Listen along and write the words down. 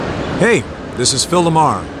Hey, this is Phil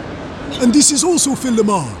Lamar, And this is also Phil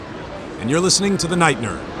Lamar. and you're listening to The Night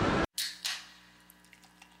Nerd.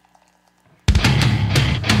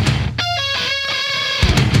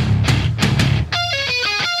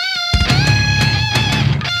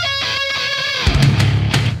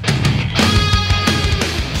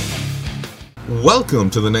 Welcome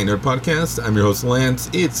to the Night Nerd Podcast. I'm your host, Lance.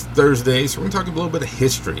 It's Thursday, so we're going to talk a little bit of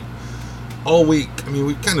history. All week,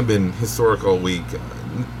 we've kind of been historic all week.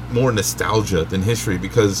 More nostalgia than history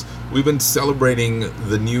because we've been celebrating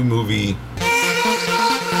the new movie.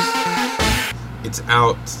 It's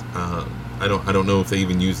out. I don't know if they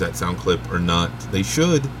even use that sound clip or not. They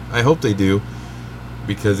should. I hope they do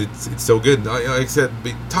because it's so good. Like I said,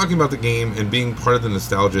 talking about the game and being part of the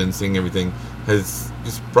nostalgia and seeing everything has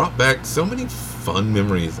just brought back so many fun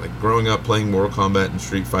memories. Like growing up playing Mortal Kombat and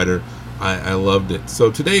Street Fighter, I loved it.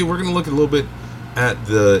 So today we're going to look a little bit at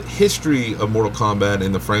the history of Mortal Kombat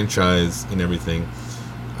and the franchise and everything,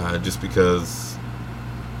 just because,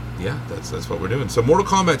 yeah, that's what we're doing. So Mortal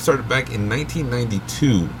Kombat started back in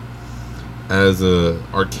 1992 as a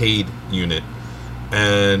arcade unit,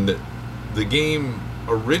 and the game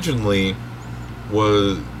originally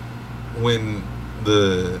was when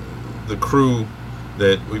the crew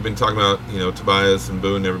that we've been talking about, Tobias and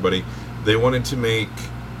Boo and everybody, they wanted to make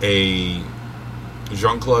a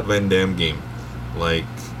Jean-Claude Van Damme game. Like,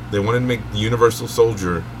 they wanted to make the Universal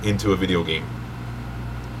Soldier into a video game.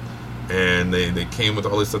 And they came with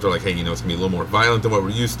all this stuff. They're like, hey, it's going to be a little more violent than what we're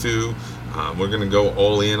used to. We're going to go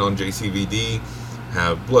all in on JCVD,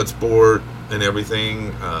 have Bloodsport and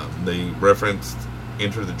everything. They referenced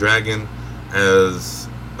Enter the Dragon as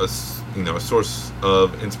a source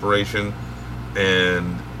of inspiration.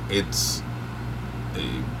 And it's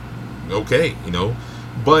okay,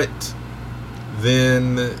 But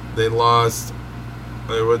then they lost.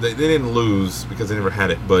 They didn't lose because they never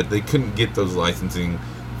had it, but they couldn't get those licensing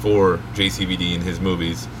for JCVD in his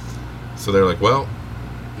movies. So they're like, well,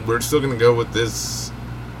 we're still going to go with this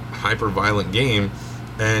hyper-violent game,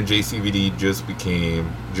 and JCVD just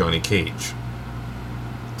became Johnny Cage.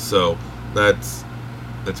 So that's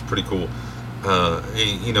pretty cool.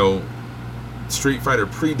 Street Fighter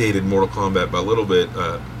predated Mortal Kombat by a little bit.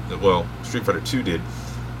 Street Fighter 2 did.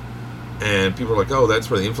 And people are like, oh, that's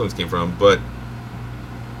where the influence came from. But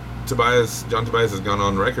John Tobias has gone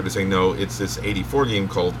on record to say, no, it's this 84 game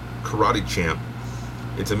called Karate Champ.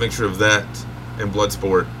 It's a mixture of that and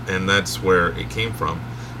Bloodsport, and that's where it came from.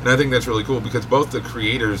 And I think that's really cool because both the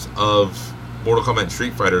creators of Mortal Kombat and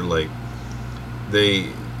Street Fighter,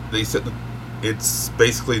 they said that it's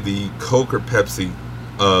basically the Coke or Pepsi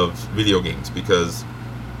of video games because,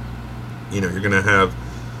 you're going to have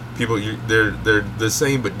people, they're the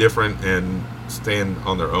same but different and stand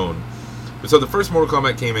on their own. So the first Mortal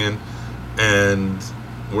Kombat came in, and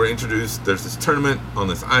we're introduced. There's this tournament on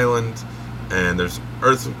this island, and there's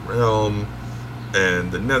Earth Realm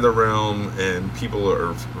and the Nether Realm, and people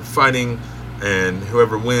are fighting, and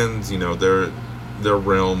whoever wins, their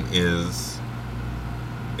realm is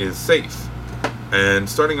safe. And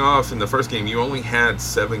starting off in the first game, you only had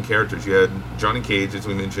 7 characters. You had Johnny Cage, as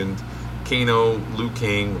we mentioned, Kano, Liu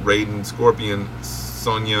Kang, Raiden, Scorpion,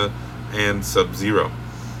 Sonya, and Sub-Zero.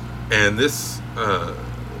 And this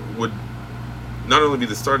would not only be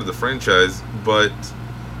the start of the franchise, but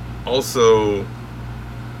also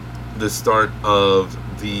the start of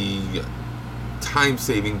the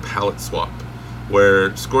time-saving palette swap,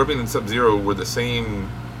 where Scorpion and Sub-Zero were the same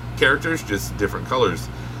characters, just different colors.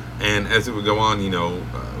 And as it would go on,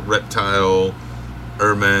 Reptile,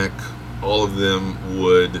 Ermac, all of them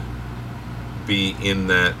would be in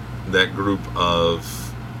that group of,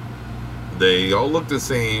 they all look the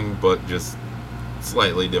same, but just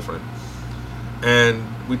slightly different. And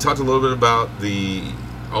we talked a little bit about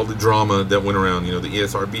all the drama that went around, the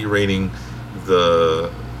ESRB rating,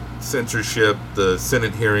 the censorship, the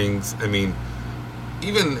Senate hearings.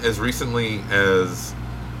 Even as recently as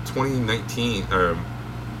 2019,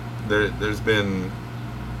 there's been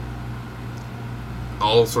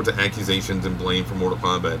all sorts of accusations and blame for Mortal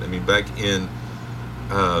Kombat. Back in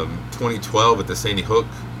 2012 at the Sandy Hook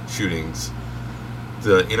shootings,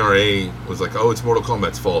 the NRA was like, oh, it's Mortal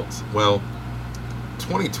Kombat's fault. Well,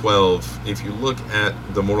 2012, if you look at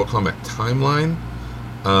the Mortal Kombat timeline,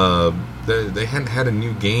 they hadn't had a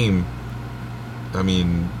new game.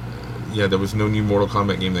 There was no new Mortal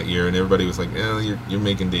Kombat game that year, and everybody was like, you're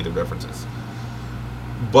making dated references.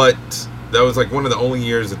 But that was one of the only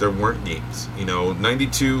years that there weren't games.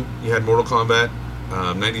 92, you had Mortal Kombat.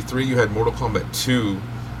 93, you had Mortal Kombat 2,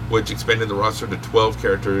 which expanded the roster to 12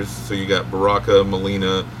 characters. So you got Baraka,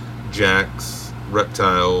 Melina, Jax,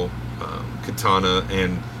 Reptile, Katana,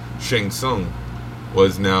 and Shang Tsung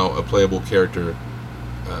was now a playable character,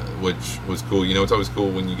 which was cool. You know, it's always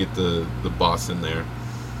cool when you get the boss in there.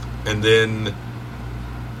 And then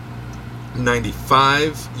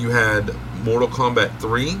 95, you had Mortal Kombat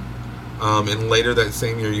 3. And later that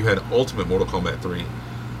same year, you had Ultimate Mortal Kombat 3.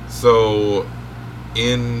 So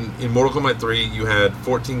in Mortal Kombat 3, you had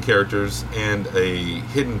 14 characters and a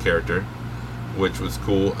hidden character, which was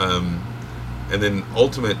cool. And then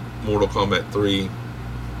Ultimate Mortal Kombat 3,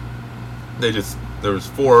 there was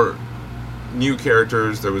 4 new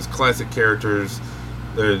characters, there was classic characters,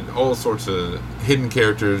 there all sorts of hidden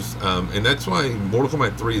characters, and that's why Mortal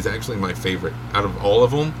Kombat 3 is actually my favorite out of all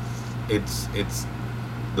of them. It's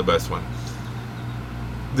the best one.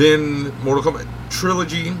 Then Mortal Kombat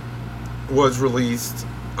Trilogy was released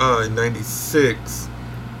in 96,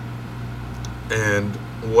 and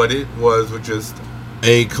what it was just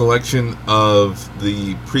a collection of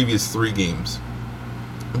the previous 3 games.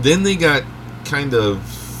 Then they got kind of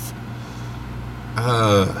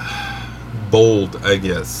bold, I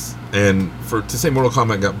guess. And to say Mortal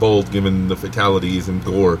Kombat got bold, given the fatalities and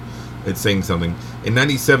gore, it's saying something. In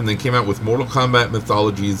 97, they came out with Mortal Kombat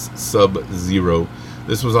Mythologies Sub-Zero.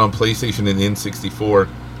 This was on PlayStation and N64.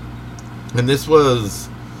 And this was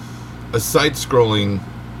a side-scrolling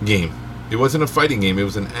game. It wasn't a fighting game, it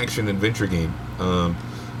was an action-adventure game.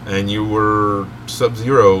 And you were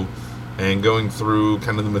Sub-Zero and going through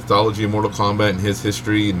kind of the mythology of Mortal Kombat and his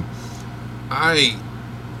history. And I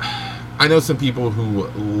know some people who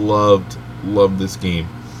loved this game.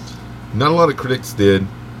 Not a lot of critics did,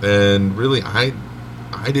 and really I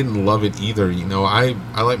didn't love it either. You know, I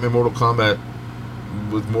like my Mortal Kombat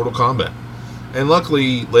with Mortal Kombat. And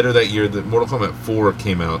luckily, later that year, the Mortal Kombat 4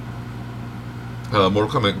 came out. Mortal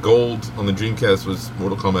Kombat Gold on the Dreamcast was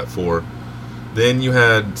Mortal Kombat 4. Then you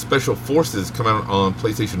had Special Forces come out on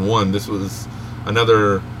PlayStation 1. This was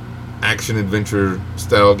another action-adventure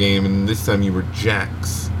style game, and this time you were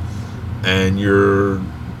Jax. And you're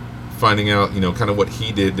finding out, you know, kind of what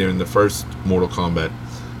he did during the first Mortal Kombat.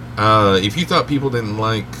 If you thought people didn't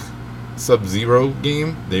like Sub-Zero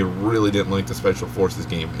game, they really didn't like the Special Forces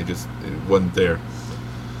game. It wasn't there.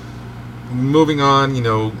 Moving on, you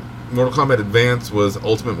know, Mortal Kombat Advance was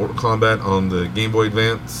Ultimate Mortal Kombat on the Game Boy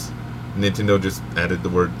Advance. Nintendo just added the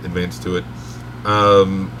word Advance to it.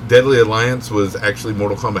 Deadly Alliance was actually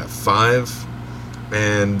Mortal Kombat 5.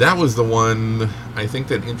 And that was the one, I think,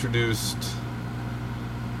 that introduced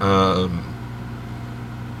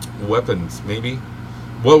weapons, maybe.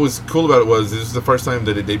 What was cool about it was this was the first time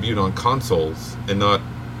that it debuted on consoles and not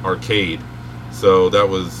arcade. So that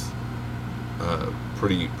was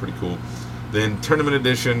pretty cool. Then Tournament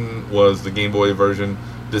Edition was the Game Boy version.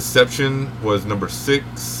 Deception was number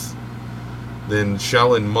 6. Then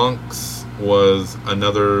Shaolin Monks was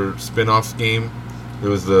another spin-off game. It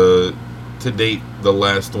was to date, the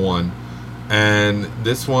last one. And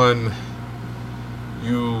this one,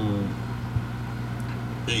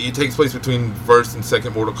 it takes place between first and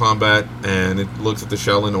second Mortal Kombat, and it looks at the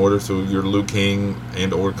Shaolin Order, so you're Liu Kang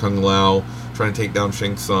and or Kung Lao trying to take down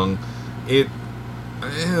Shang Tsung. It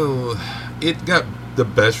got the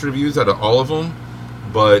best reviews out of all of them,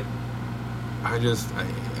 but I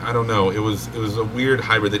don't know. It was a weird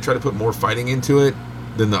hybrid. They tried to put more fighting into it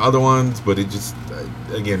than the other ones, but it just,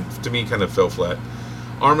 again, to me, kind of fell flat.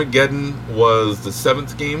 Armageddon was the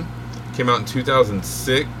 7th game. Came out in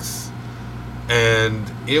 2006,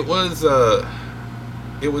 and it was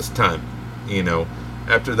time. You know,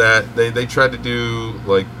 after that, they tried to do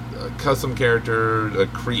like a custom character,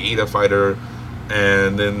 create a fighter,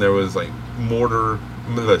 and then there was like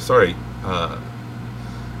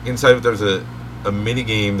inside of it there's a mini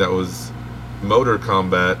game that was motor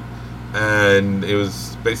combat, and it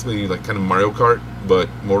was basically like kind of Mario Kart but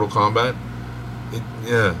Mortal Kombat.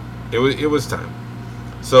 It was time.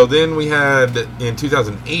 So then we had in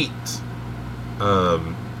 2008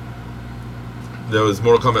 there was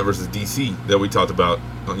Mortal Kombat versus DC that we talked about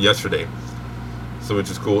yesterday, so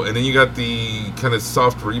which is cool. And then you got the kind of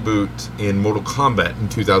soft reboot in Mortal Kombat in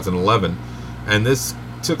 2011, and this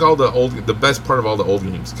took all the best part of all the old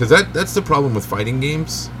games, because that's the problem with fighting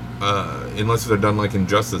games, unless they're done like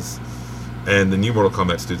Injustice, and the new Mortal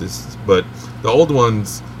Kombats do this. But the old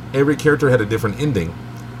ones, every character had a different ending.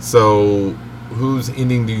 So whose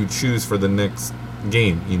ending do you choose for the next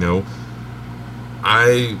game? You know,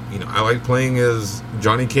 I like playing as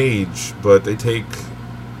Johnny Cage, but they take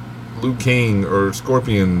Liu Kang or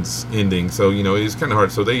Scorpion's ending, so you know it's kind of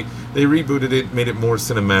hard. So they rebooted it, made it more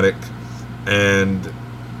cinematic, and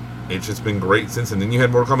it's just been great since. And then you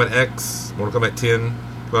had Mortal Kombat X, Mortal Kombat 10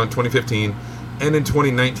 come out in 2015, and in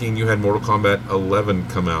 2019 you had Mortal Kombat 11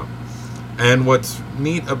 come out. And what's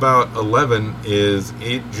neat about 11 is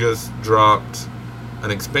it just dropped an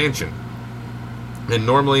expansion. And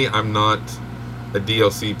normally I'm not a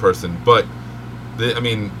DLC person, but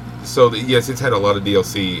yes, it's had a lot of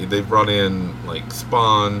DLC. They've brought in like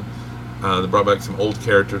Spawn. They brought back some old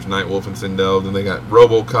characters, Nightwolf and Sindel. Then they got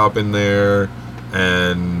RoboCop in there,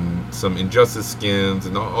 and some Injustice skins,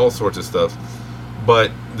 and all sorts of stuff. But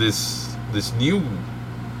this new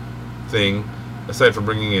thing, aside from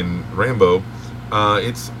bringing in Rambo,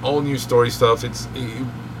 it's all new story stuff.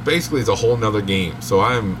 Basically it's a whole nother game. So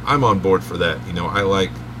I'm on board for that. I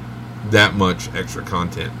like that much extra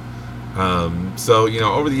content. So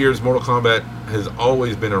over the years, Mortal Kombat has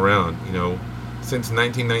always been around. Since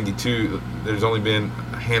 1992, there's only been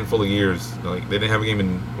a handful of years. Like, they didn't have a game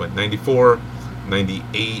in 94,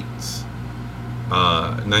 98,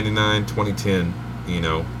 99, 2010.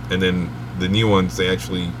 And then the new ones, they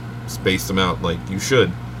actually spaced them out like you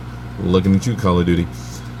should. Looking at you, Call of Duty.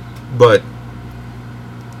 But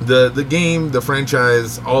the game, the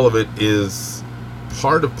franchise, all of it is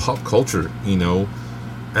part of pop culture,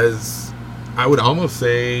 as I would almost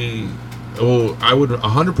say, I would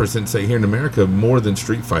 100% say here in America, more than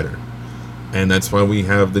Street Fighter. And that's why we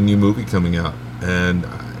have the new movie coming out. And,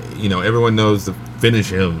 everyone knows the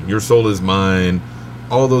finish him, your soul is mine,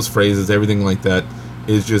 all those phrases, everything like that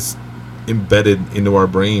is just embedded into our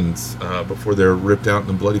brains before they're ripped out in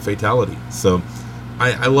a bloody fatality. So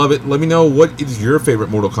I love it. Let me know, what is your favorite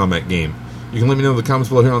Mortal Kombat game? You can let me know in the comments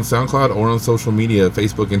below here on SoundCloud or on social media,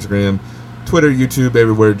 Facebook, Instagram, Twitter, YouTube,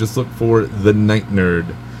 everywhere. Just look for The Night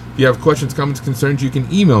Nerd. If you have questions, comments, concerns, you can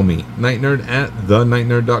email me,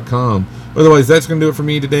 nightnerd@thenightnerd.com. Otherwise, that's going to do it for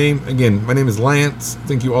me today. Again, my name is Lance.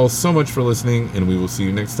 Thank you all so much for listening, and we will see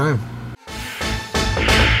you next time.